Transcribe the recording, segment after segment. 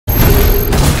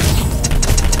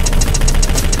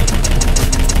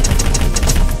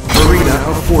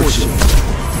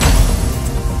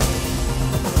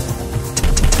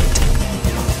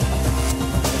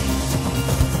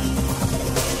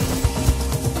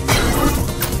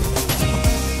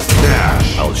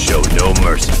Show no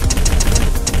mercy.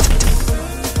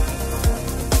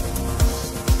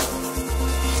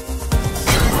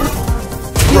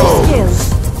 Your skills.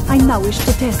 I now wish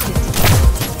to test it.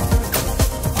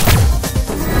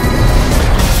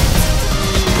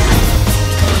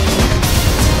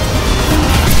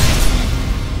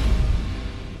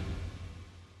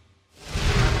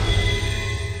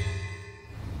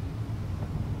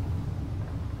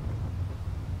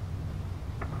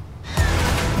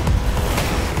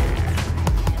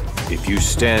 If you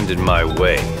stand in my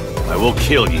way, I will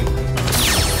kill you.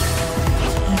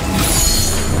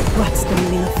 What's the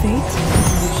meaning of fate?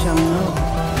 You shall know.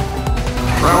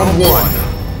 Round one.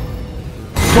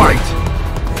 Fight!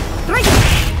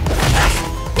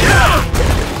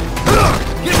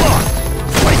 Get lost!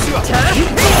 Slice you up!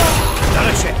 Not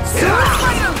a chance!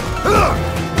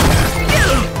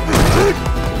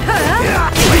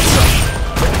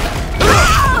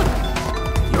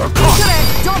 You're caught!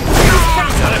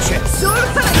 Not a chance!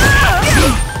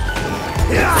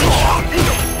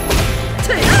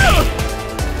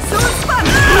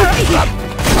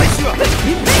 Slice you up!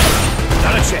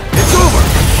 Not a chance! It's over!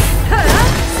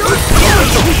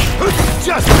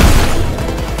 Just...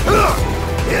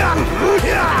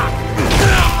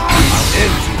 I'll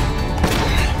end you!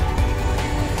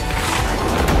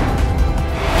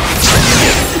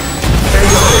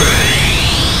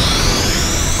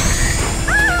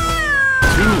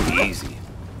 Too easy.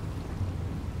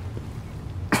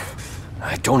 I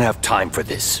don't have time for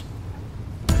this.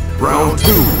 Round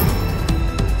two.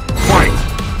 Fight!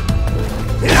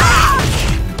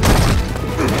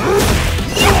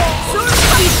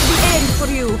 For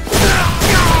you.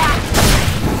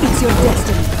 It's your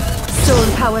destiny. Soul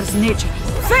powers nature.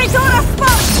 Fate or a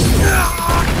spot!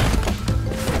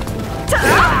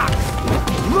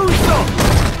 Moonsault!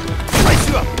 Slice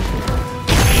you up!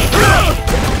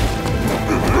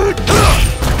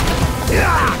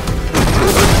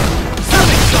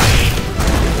 Sonic strike!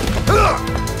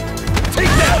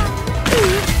 Take that!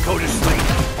 Go to sleep!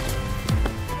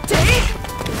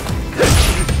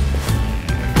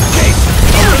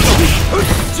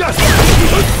 Just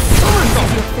Somersault!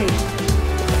 Your fate.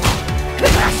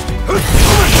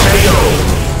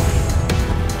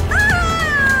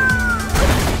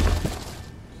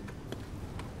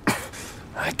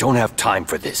 I don't have time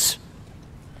for this.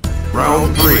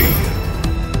 Round three.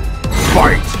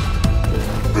 Fight!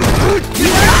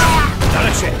 Not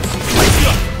a chance. Slice you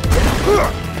up.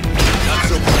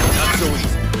 Not so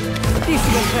easy. This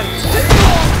will hurt.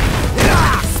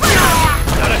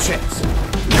 Not a chance.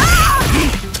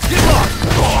 Get lost.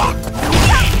 I'll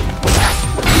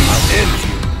end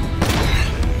you.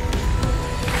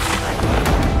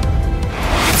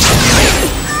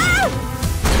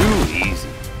 Too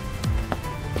easy.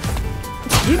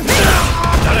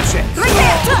 Not a chance.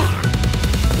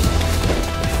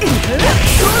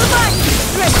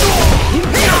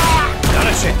 Not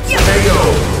a chance.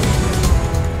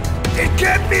 It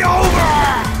can't be over!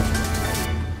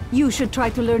 You should try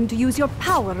to learn to use your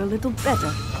power a little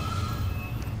better.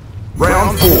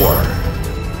 Round four.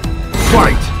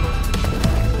 Fight!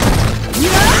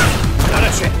 Not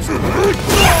a chance.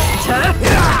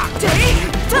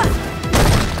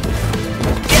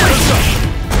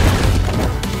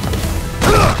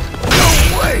 No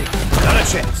way! Not a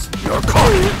chance. You're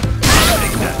caught.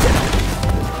 Take that.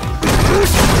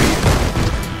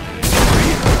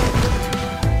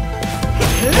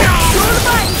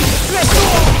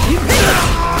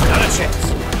 Not a chance.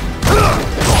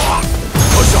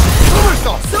 Push on.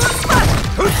 Somersault.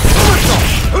 Somersault.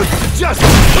 Just.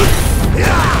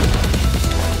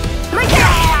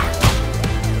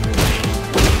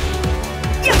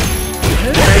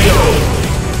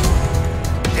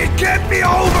 It can't be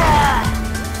over!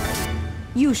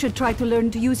 You should try to learn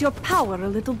to use your power a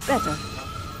little better.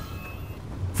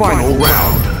 Final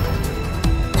round.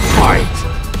 Fight!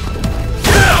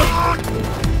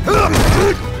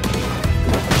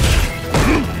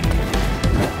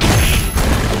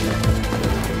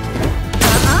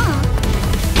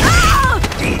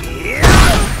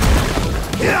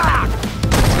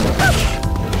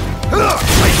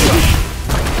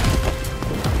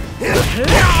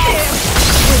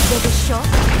 Was that a shot?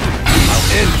 I'll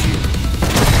end you.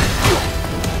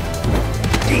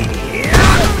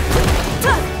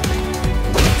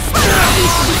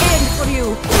 End for you.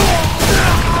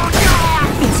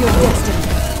 It's your destiny.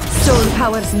 Soul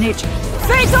powers nature.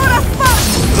 Fate or a spot!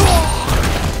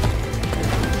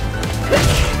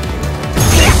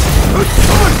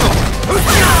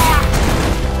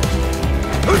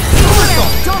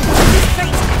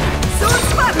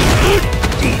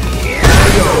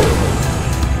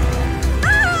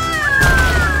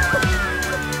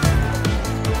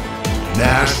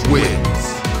 win.